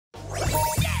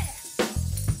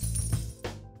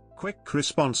Quick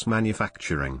response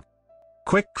manufacturing.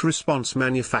 Quick response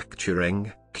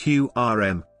manufacturing,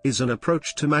 QRM, is an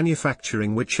approach to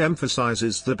manufacturing which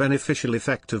emphasizes the beneficial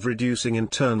effect of reducing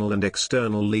internal and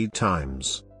external lead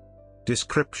times.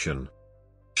 Description: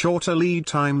 shorter lead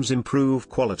times improve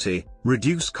quality,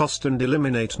 reduce cost and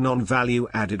eliminate non-value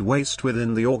added waste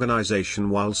within the organization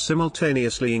while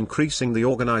simultaneously increasing the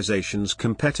organization's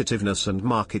competitiveness and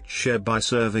market share by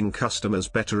serving customers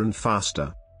better and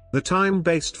faster. The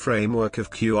time-based framework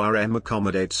of QRM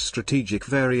accommodates strategic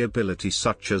variability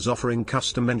such as offering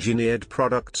custom-engineered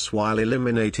products while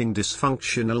eliminating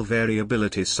dysfunctional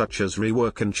variability such as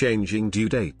rework and changing due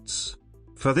dates.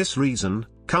 For this reason,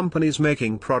 companies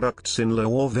making products in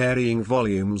low or varying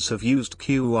volumes have used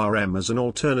QRM as an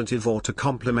alternative or to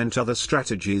complement other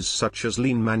strategies such as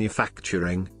lean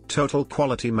manufacturing, total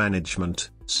quality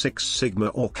management, Six Sigma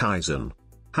or Kaizen.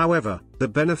 However, the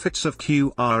benefits of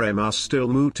QRM are still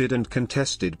mooted and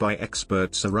contested by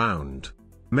experts around.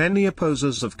 Many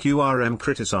opposers of QRM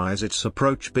criticize its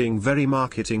approach being very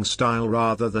marketing style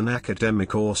rather than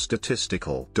academic or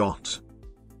statistical.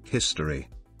 History.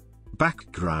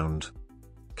 Background.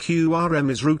 QRM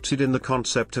is rooted in the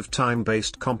concept of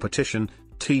time-based competition,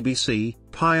 TBC,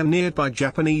 pioneered by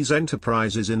Japanese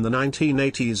enterprises in the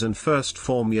 1980s and first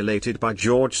formulated by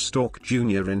George Stork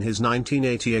Jr. in his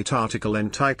 1988 article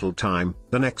entitled Time,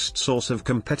 the Next Source of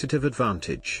Competitive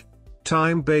Advantage.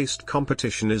 Time-based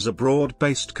competition is a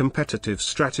broad-based competitive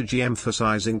strategy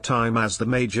emphasizing time as the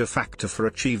major factor for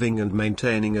achieving and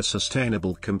maintaining a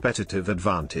sustainable competitive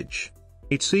advantage.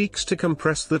 It seeks to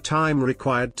compress the time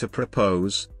required to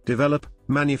propose, develop,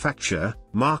 manufacture,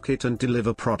 market and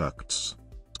deliver products.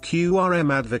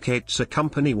 QRM advocates a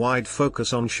company-wide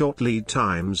focus on short lead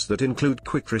times that include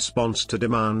quick response to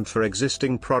demand for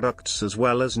existing products as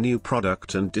well as new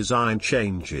product and design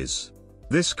changes.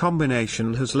 This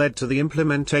combination has led to the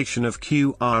implementation of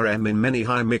QRM in many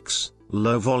high-mix,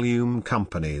 low-volume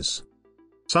companies.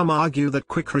 Some argue that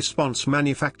quick response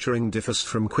manufacturing differs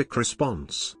from quick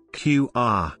response,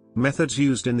 QR, methods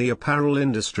used in the apparel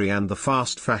industry and the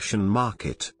fast fashion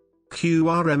market.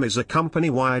 QRM is a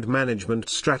company-wide management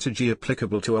strategy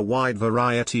applicable to a wide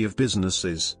variety of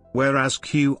businesses, whereas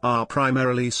QR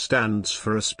primarily stands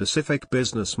for a specific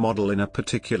business model in a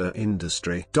particular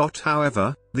industry.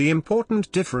 However, the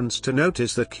important difference to note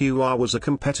is that QR was a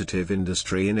competitive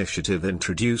industry initiative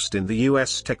introduced in the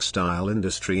U.S. textile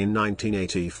industry in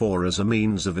 1984 as a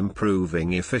means of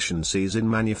improving efficiencies in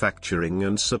manufacturing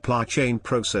and supply chain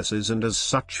processes and as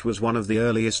such was one of the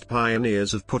earliest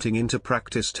pioneers of putting into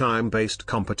practice time-based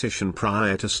competition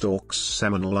prior to Stork's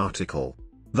seminal article.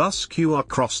 Thus QR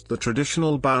crossed the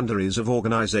traditional boundaries of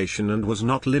organization and was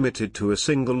not limited to a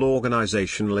single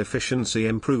organizational efficiency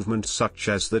improvement such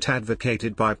as that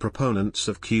advocated by proponents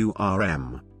of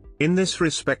QRM. In this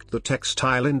respect the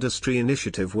textile industry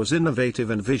initiative was innovative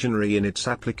and visionary in its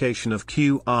application of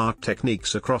QR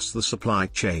techniques across the supply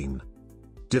chain.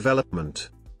 Development.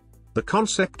 The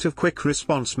concept of quick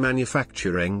response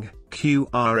manufacturing,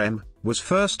 QRM, was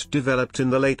first developed in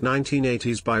the late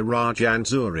 1980s by Rajan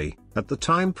Zuri, at the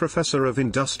time professor of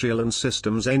industrial and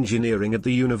systems engineering at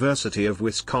the University of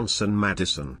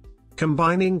Wisconsin-Madison.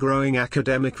 Combining growing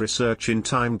academic research in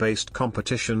time-based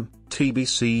competition,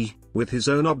 TBC, with his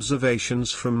own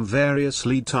observations from various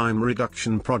lead time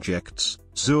reduction projects,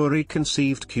 Zuri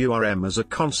conceived QRM as a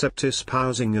concept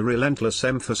espousing a relentless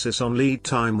emphasis on lead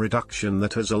time reduction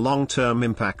that has a long-term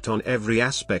impact on every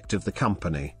aspect of the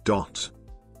company.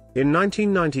 In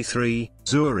 1993,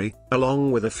 Zuri,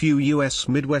 along with a few U.S.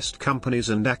 Midwest companies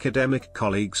and academic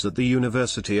colleagues at the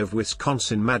University of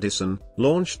Wisconsin-Madison,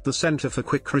 launched the Center for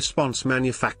Quick Response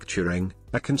Manufacturing,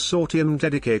 a consortium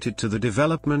dedicated to the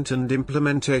development and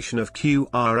implementation of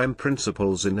QRM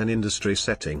principles in an industry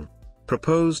setting.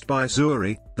 Proposed by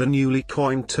Zuri, the newly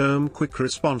coined term Quick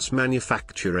Response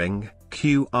Manufacturing,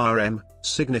 QRM,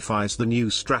 signifies the new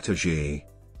strategy.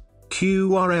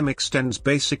 QRM extends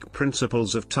basic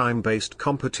principles of time-based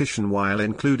competition while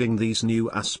including these new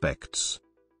aspects.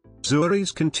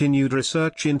 Zuri's continued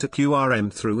research into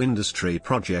QRM through industry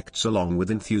projects along with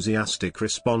enthusiastic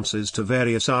responses to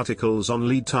various articles on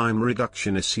lead time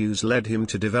reduction issues led him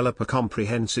to develop a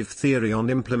comprehensive theory on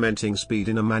implementing speed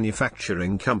in a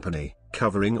manufacturing company,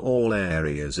 covering all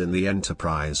areas in the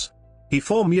enterprise. He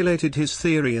formulated his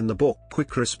theory in the book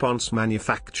Quick Response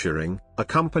Manufacturing, a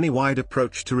company-wide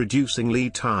approach to reducing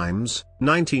lead times,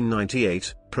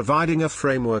 1998, providing a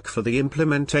framework for the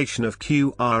implementation of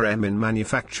QRM in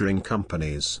manufacturing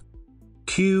companies.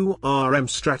 QRM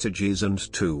strategies and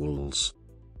tools.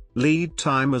 Lead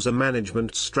time as a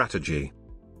management strategy.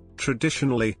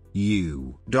 Traditionally,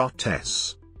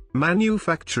 U.S.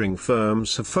 Manufacturing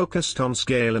firms have focused on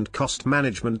scale and cost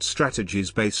management strategies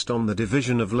based on the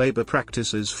division of labor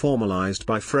practices formalized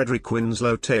by Frederick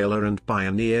Winslow Taylor and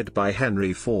pioneered by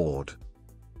Henry Ford.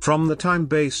 From the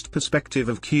time-based perspective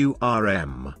of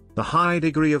QRM, the high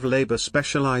degree of labor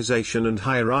specialization and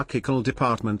hierarchical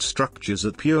department structures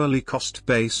at purely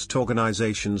cost-based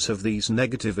organizations have these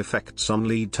negative effects on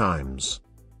lead times.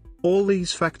 All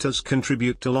these factors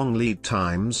contribute to long lead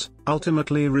times,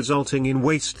 ultimately resulting in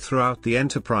waste throughout the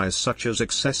enterprise, such as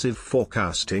excessive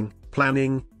forecasting,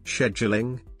 planning,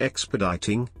 scheduling,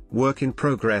 expediting, work in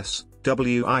progress,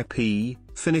 WIP,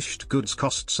 finished goods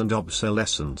costs and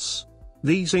obsolescence.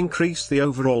 These increase the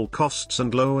overall costs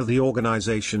and lower the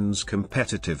organization's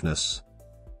competitiveness.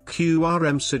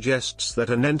 QRM suggests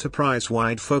that an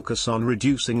enterprise-wide focus on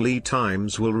reducing lead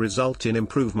times will result in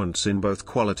improvements in both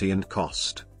quality and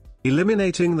cost.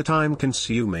 Eliminating the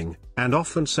time-consuming, and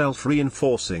often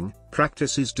self-reinforcing,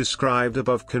 practices described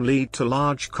above can lead to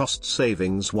large cost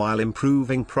savings while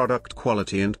improving product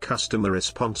quality and customer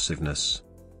responsiveness.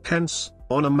 Hence,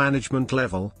 on a management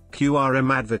level,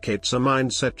 QRM advocates a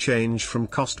mindset change from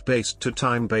cost-based to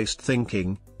time-based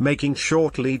thinking, making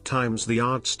short lead times the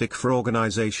yardstick for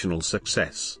organizational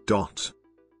success.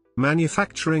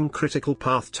 Manufacturing Critical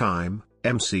Path Time,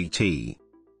 MCT.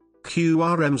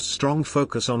 QRM's strong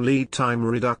focus on lead time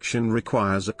reduction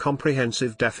requires a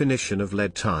comprehensive definition of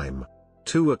lead time.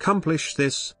 To accomplish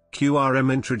this,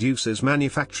 QRM introduces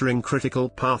Manufacturing Critical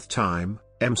Path Time,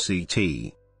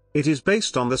 MCT. It is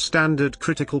based on the standard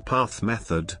critical path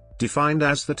method, defined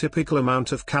as the typical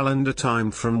amount of calendar time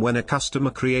from when a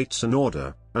customer creates an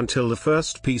order, until the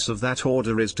first piece of that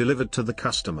order is delivered to the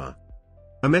customer.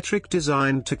 A metric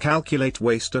designed to calculate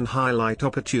waste and highlight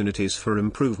opportunities for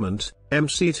improvement,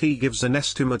 MCT gives an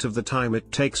estimate of the time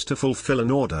it takes to fulfill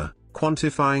an order,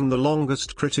 quantifying the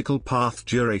longest critical path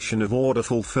duration of order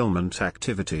fulfillment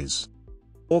activities.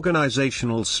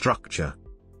 Organizational structure.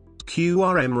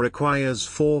 QRM requires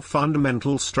 4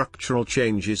 fundamental structural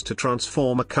changes to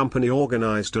transform a company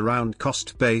organized around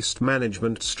cost-based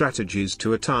management strategies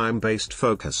to a time-based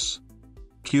focus.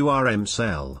 QRM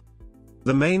cell.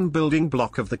 The main building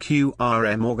block of the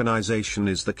QRM organization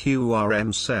is the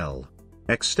QRM cell.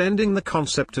 Extending the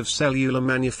concept of cellular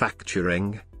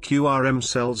manufacturing, QRM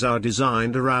cells are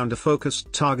designed around a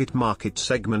focused target market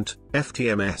segment,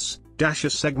 FTMS, a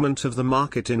segment of the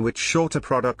market in which shorter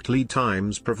product lead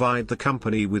times provide the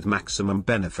company with maximum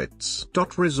benefits.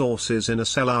 Resources in a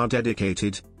cell are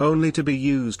dedicated, only to be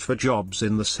used for jobs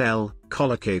in the cell,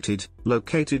 collocated,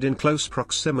 located in close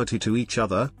proximity to each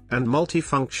other, and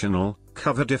multifunctional,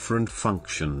 cover different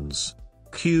functions.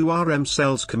 QRM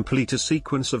cells complete a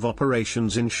sequence of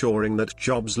operations ensuring that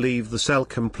jobs leave the cell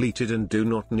completed and do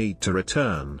not need to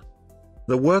return.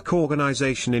 The work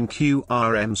organization in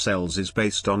QRM cells is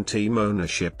based on team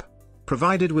ownership.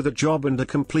 Provided with a job and a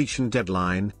completion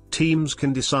deadline, teams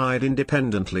can decide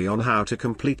independently on how to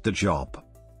complete the job.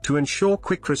 To ensure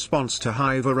quick response to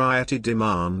high variety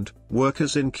demand,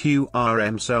 workers in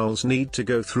QRM cells need to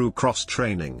go through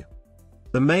cross-training.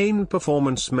 The main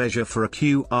performance measure for a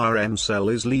QRM cell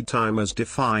is lead time as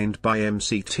defined by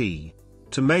MCT.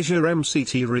 To measure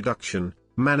MCT reduction,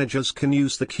 managers can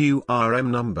use the QRM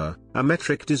number, a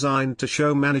metric designed to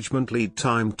show management lead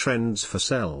time trends for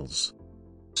cells.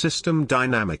 System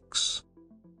dynamics.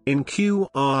 In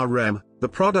QRM, the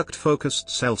product-focused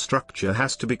cell structure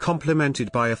has to be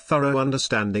complemented by a thorough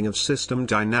understanding of system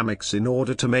dynamics in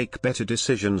order to make better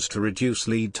decisions to reduce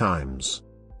lead times.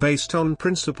 Based on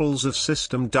principles of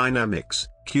system dynamics,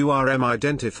 QRM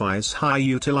identifies high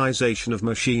utilization of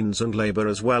machines and labor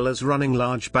as well as running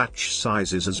large batch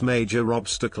sizes as major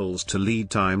obstacles to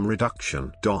lead time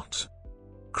reduction.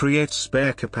 Create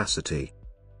spare capacity.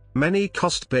 Many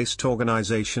cost-based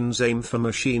organizations aim for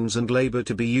machines and labor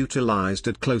to be utilized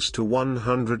at close to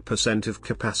 100% of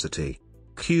capacity.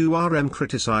 QRM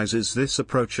criticizes this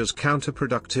approach as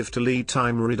counterproductive to lead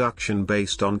time reduction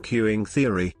based on queuing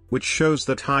theory, which shows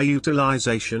that high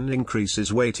utilization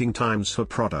increases waiting times for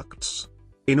products.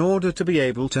 In order to be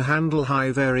able to handle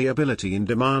high variability in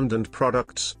demand and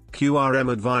products,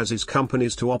 QRM advises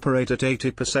companies to operate at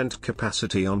 80%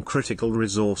 capacity on critical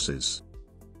resources.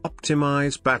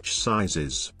 Optimize batch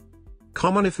sizes.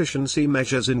 Common efficiency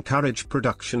measures encourage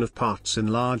production of parts in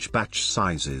large batch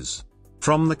sizes.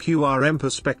 From the QRM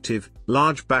perspective,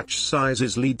 large batch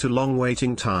sizes lead to long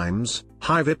waiting times,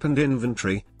 high WIP and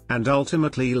inventory, and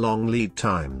ultimately long lead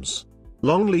times.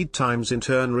 Long lead times in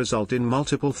turn result in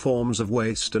multiple forms of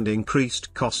waste and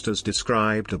increased cost as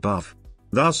described above.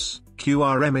 Thus,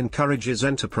 QRM encourages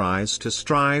enterprise to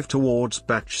strive towards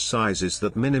batch sizes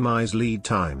that minimize lead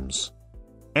times.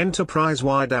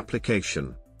 Enterprise-wide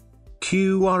application.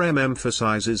 QRM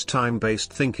emphasizes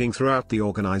time-based thinking throughout the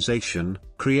organization,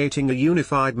 creating a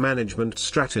unified management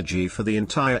strategy for the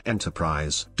entire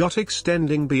enterprise.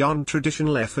 Extending beyond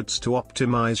traditional efforts to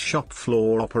optimize shop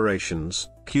floor operations,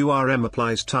 QRM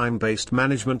applies time-based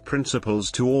management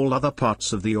principles to all other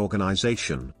parts of the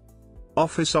organization.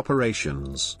 Office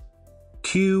operations.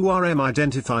 QRM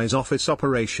identifies office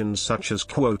operations such as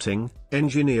quoting,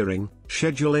 engineering,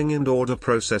 scheduling and order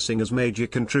processing as major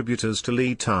contributors to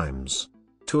lead times.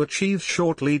 To achieve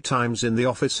short lead times in the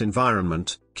office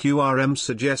environment, QRM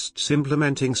suggests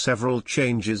implementing several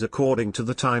changes according to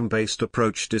the time-based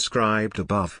approach described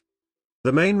above.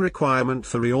 The main requirement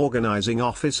for reorganizing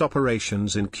office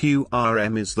operations in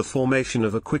QRM is the formation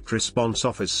of a quick response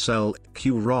office cell,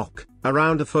 QROC,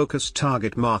 around a focused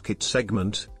target market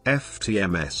segment,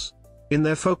 FTMS. In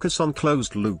their focus on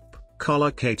closed-loop,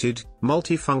 collocated,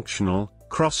 multifunctional,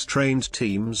 cross-trained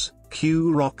teams,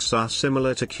 QROCs are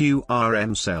similar to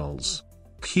QRM cells.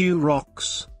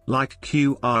 QROCs, like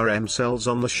QRM cells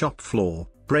on the shop floor,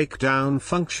 break down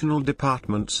functional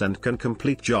departments and can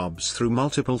complete jobs through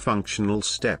multiple functional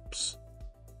steps.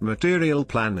 Material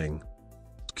planning.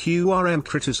 QRM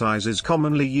criticizes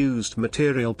commonly used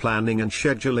material planning and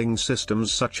scheduling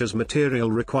systems such as Material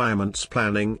Requirements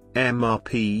Planning,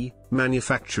 MRP,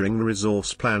 Manufacturing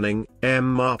Resource Planning,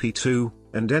 MRP2,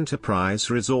 and Enterprise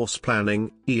Resource Planning,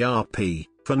 ERP,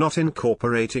 for not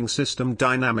incorporating system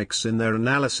dynamics in their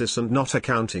analysis and not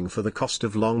accounting for the cost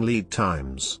of long lead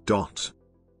times.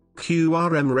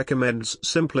 QRM recommends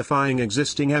simplifying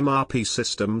existing MRP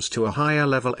systems to a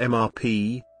higher-level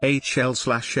MRP,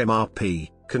 HL/MRP,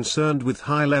 concerned with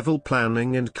high-level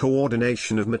planning and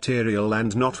coordination of material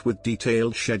and not with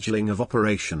detailed scheduling of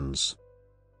operations.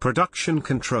 Production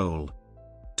control.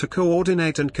 To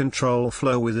coordinate and control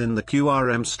flow within the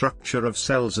QRM structure of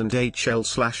cells and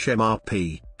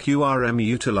HL/MRP, QRM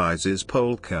utilizes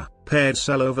Polka, paired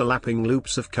cell overlapping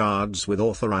loops of cards with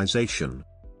authorization.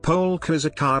 Polka is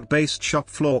a card-based shop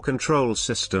floor control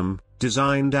system,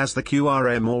 designed as the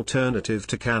QRM alternative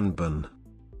to Kanban.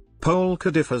 Polka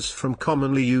differs from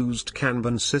commonly used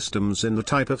Kanban systems in the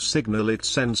type of signal it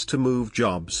sends to move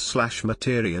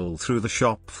jobs/material through the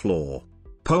shop floor.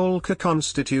 Polka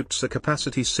constitutes a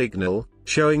capacity signal,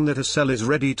 showing that a cell is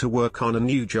ready to work on a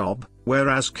new job,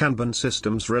 whereas Kanban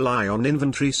systems rely on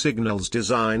inventory signals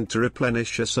designed to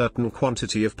replenish a certain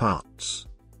quantity of parts.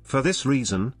 For this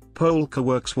reason, Polka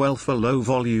works well for low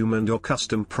volume and/or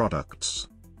custom products.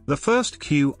 The first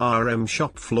QRM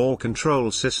shop floor control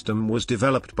system was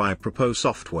developed by Propos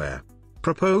Software.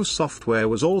 Propos Software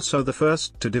was also the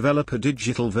first to develop a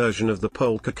digital version of the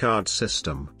Polka card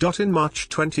system. In March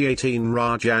 2018,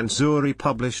 Rajan Zuri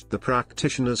published the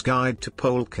Practitioner's Guide to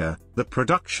Polka, the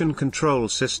production control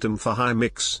system for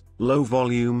high-mix,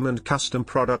 low-volume and custom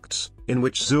products, in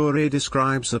which Zuri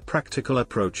describes a practical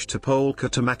approach to Polka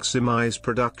to maximize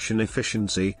production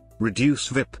efficiency, reduce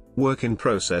VIP, work in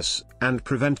process, and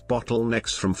prevent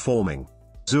bottlenecks from forming.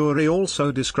 Zuri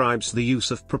also describes the use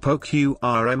of Propos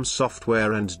QRM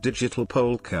software and digital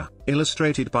Polka,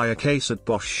 illustrated by a case at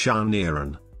Bosch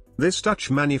Scharnieren. This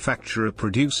Dutch manufacturer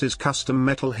produces custom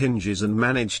metal hinges and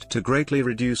managed to greatly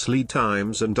reduce lead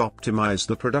times and optimize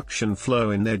the production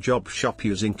flow in their job shop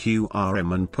using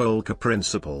QRM and Polka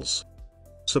principles.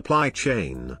 Supply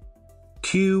chain.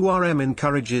 QRM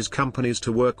encourages companies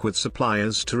to work with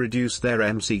suppliers to reduce their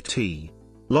MCT.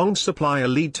 Long supplier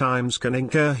lead times can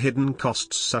incur hidden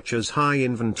costs such as high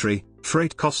inventory,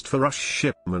 freight cost for rush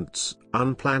shipments,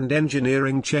 unplanned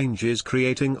engineering changes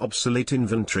creating obsolete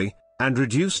inventory, and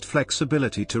reduced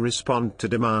flexibility to respond to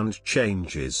demand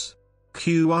changes.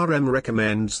 QRM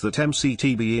recommends that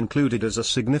MCT be included as a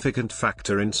significant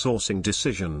factor in sourcing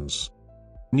decisions.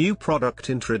 New product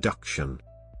introduction.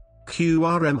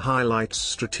 QRM highlights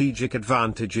strategic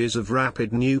advantages of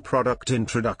rapid new product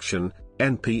introduction,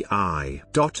 NPI.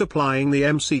 Applying the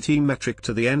MCT metric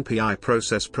to the NPI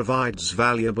process provides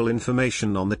valuable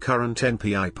information on the current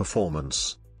NPI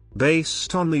performance.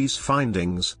 Based on these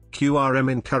findings, QRM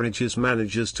encourages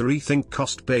managers to rethink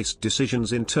cost-based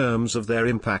decisions in terms of their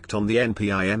impact on the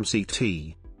NPI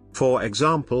MCT. For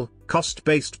example,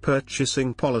 cost-based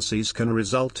purchasing policies can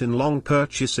result in long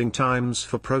purchasing times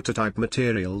for prototype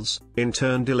materials, in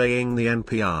turn delaying the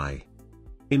NPI.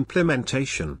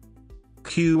 Implementation.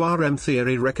 QRM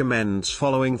theory recommends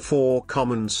following 4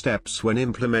 common steps when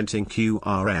implementing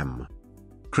QRM.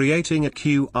 Creating a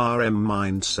QRM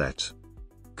mindset.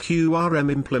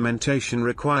 QRM implementation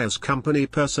requires company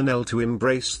personnel to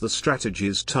embrace the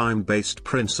strategy's time-based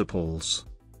principles.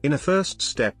 In a first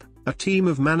step, a team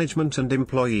of management and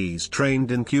employees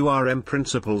trained in QRM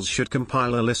principles should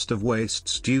compile a list of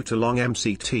wastes due to long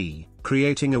MCT,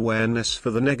 creating awareness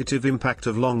for the negative impact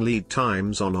of long lead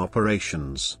times on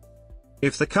operations.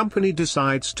 If the company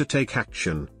decides to take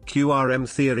action, QRM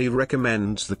theory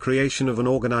recommends the creation of an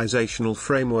organizational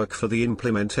framework for the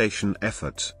implementation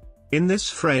effort. In this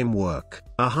framework,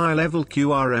 a high-level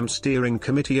QRM steering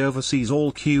committee oversees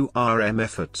all QRM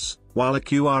efforts, while a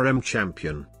QRM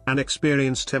champion, an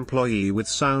experienced employee with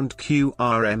sound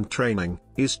QRM training,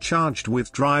 is charged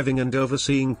with driving and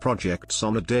overseeing projects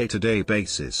on a day-to-day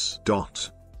basis.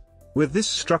 With this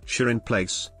structure in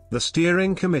place, the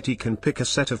steering committee can pick a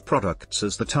set of products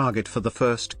as the target for the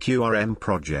first QRM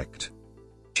project.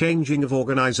 Changing of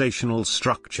organizational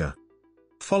structure.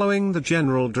 Following the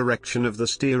general direction of the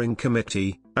steering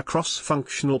committee, a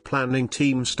cross-functional planning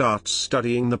team starts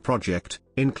studying the project,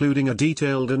 including a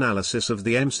detailed analysis of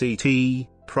the MCT,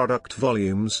 product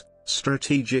volumes,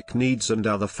 strategic needs and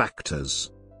other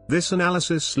factors. This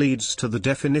analysis leads to the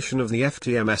definition of the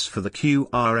FTMS for the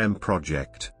QRM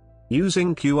project.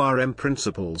 Using QRM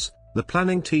principles, the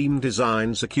planning team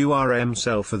designs a QRM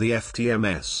cell for the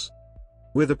FTMS.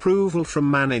 With approval from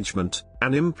management,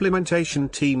 an implementation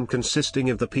team consisting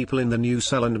of the people in the new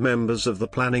cell and members of the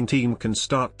planning team can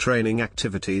start training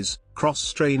activities,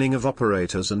 cross-training of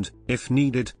operators and, if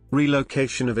needed,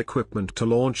 relocation of equipment to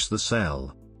launch the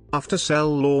cell. After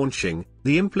cell launching,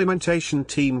 the implementation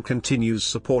team continues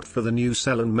support for the new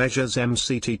cell and measures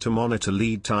MCT to monitor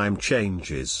lead time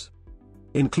changes.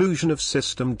 Inclusion of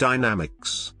system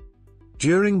dynamics.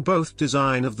 During both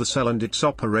design of the cell and its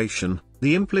operation,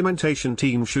 the implementation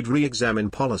team should re-examine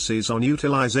policies on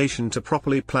utilization to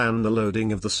properly plan the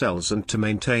loading of the cells and to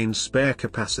maintain spare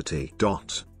capacity.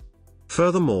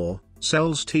 Furthermore,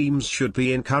 sales teams should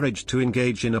be encouraged to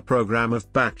engage in a program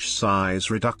of batch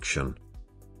size reduction.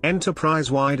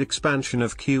 Enterprise-wide expansion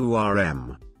of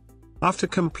QRM. After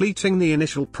completing the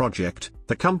initial project,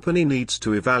 the company needs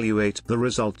to evaluate the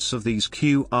results of these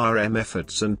QRM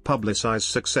efforts and publicize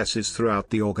successes throughout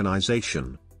the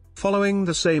organization. Following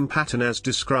the same pattern as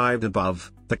described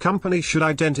above, the company should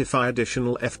identify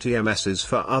additional FTMSs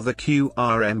for other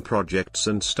QRM projects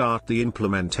and start the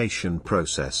implementation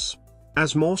process.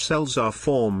 As more cells are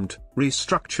formed,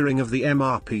 restructuring of the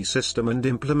MRP system and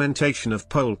implementation of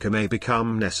Polka may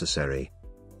become necessary.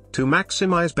 To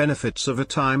maximize benefits of a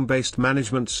time-based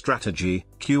management strategy,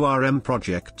 QRM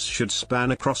projects should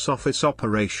span across office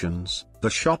operations, the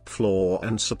shop floor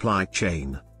and supply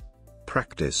chain.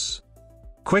 Practice.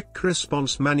 Quick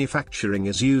response manufacturing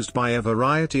is used by a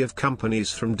variety of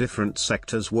companies from different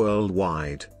sectors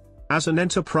worldwide. As an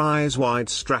enterprise-wide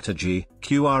strategy,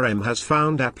 QRM has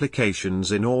found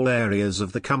applications in all areas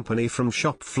of the company from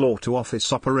shop floor to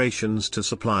office operations to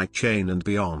supply chain and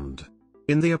beyond.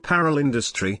 In the apparel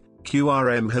industry,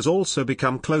 QRM has also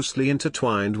become closely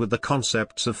intertwined with the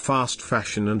concepts of fast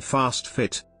fashion and fast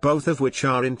fit, both of which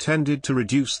are intended to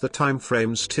reduce the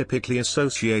timeframes typically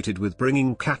associated with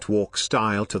bringing catwalk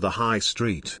style to the high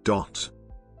street.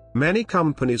 Many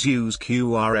companies use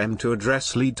QRM to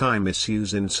address lead time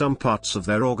issues in some parts of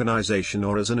their organization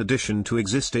or as an addition to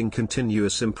existing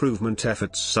continuous improvement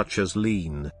efforts such as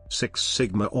Lean, Six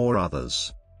Sigma or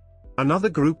others. Another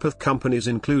group of companies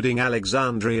including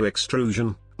Alexandria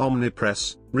Extrusion,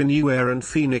 Omnipress, Renew Air and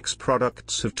Phoenix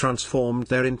Products have transformed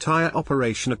their entire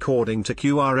operation according to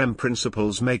QRM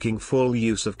principles, making full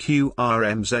use of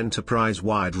QRM's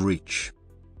enterprise-wide reach.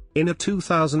 In a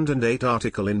 2008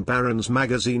 article in Barron's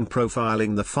magazine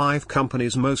profiling the 5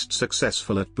 companies most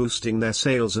successful at boosting their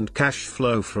sales and cash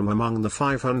flow from among the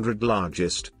 500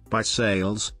 largest, by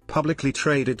sales, publicly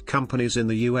traded companies in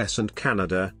the US and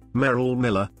Canada, Merrill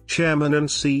Miller, chairman and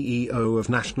CEO of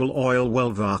National Oil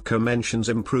Welvaker, mentions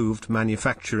improved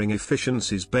manufacturing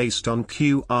efficiencies based on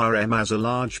QRM as a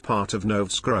large part of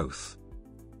Nove's growth.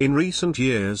 In recent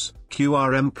years,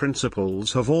 QRM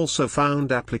principles have also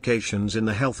found applications in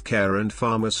the healthcare and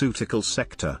pharmaceutical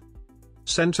sector.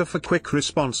 Center for Quick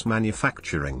Response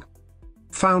Manufacturing.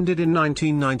 Founded in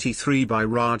 1993 by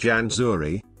Rajan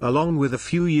Zuri, along with a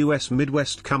few U.S.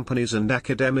 Midwest companies and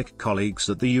academic colleagues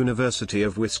at the University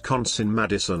of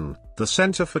Wisconsin-Madison, the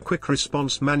Center for Quick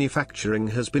Response Manufacturing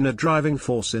has been a driving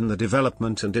force in the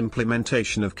development and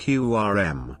implementation of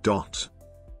QRM.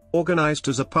 Organized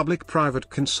as a public-private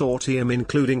consortium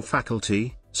including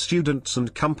faculty, students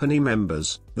and company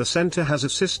members, the center has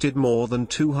assisted more than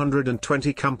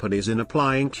 220 companies in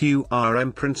applying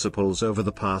QRM principles over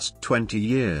the past 20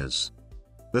 years.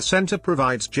 The center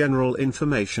provides general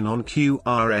information on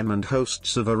QRM and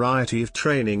hosts a variety of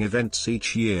training events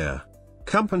each year.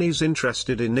 Companies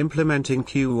interested in implementing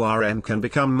QRM can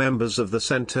become members of the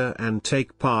center and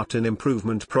take part in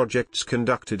improvement projects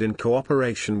conducted in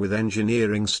cooperation with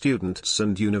engineering students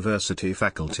and university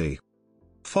faculty.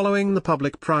 Following the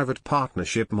public-private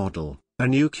partnership model, a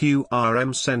new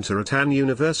QRM center at An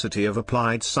University of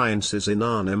Applied Sciences in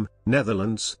Arnhem,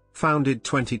 Netherlands, founded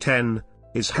 2010,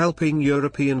 is helping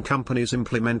European companies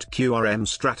implement QRM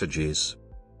strategies.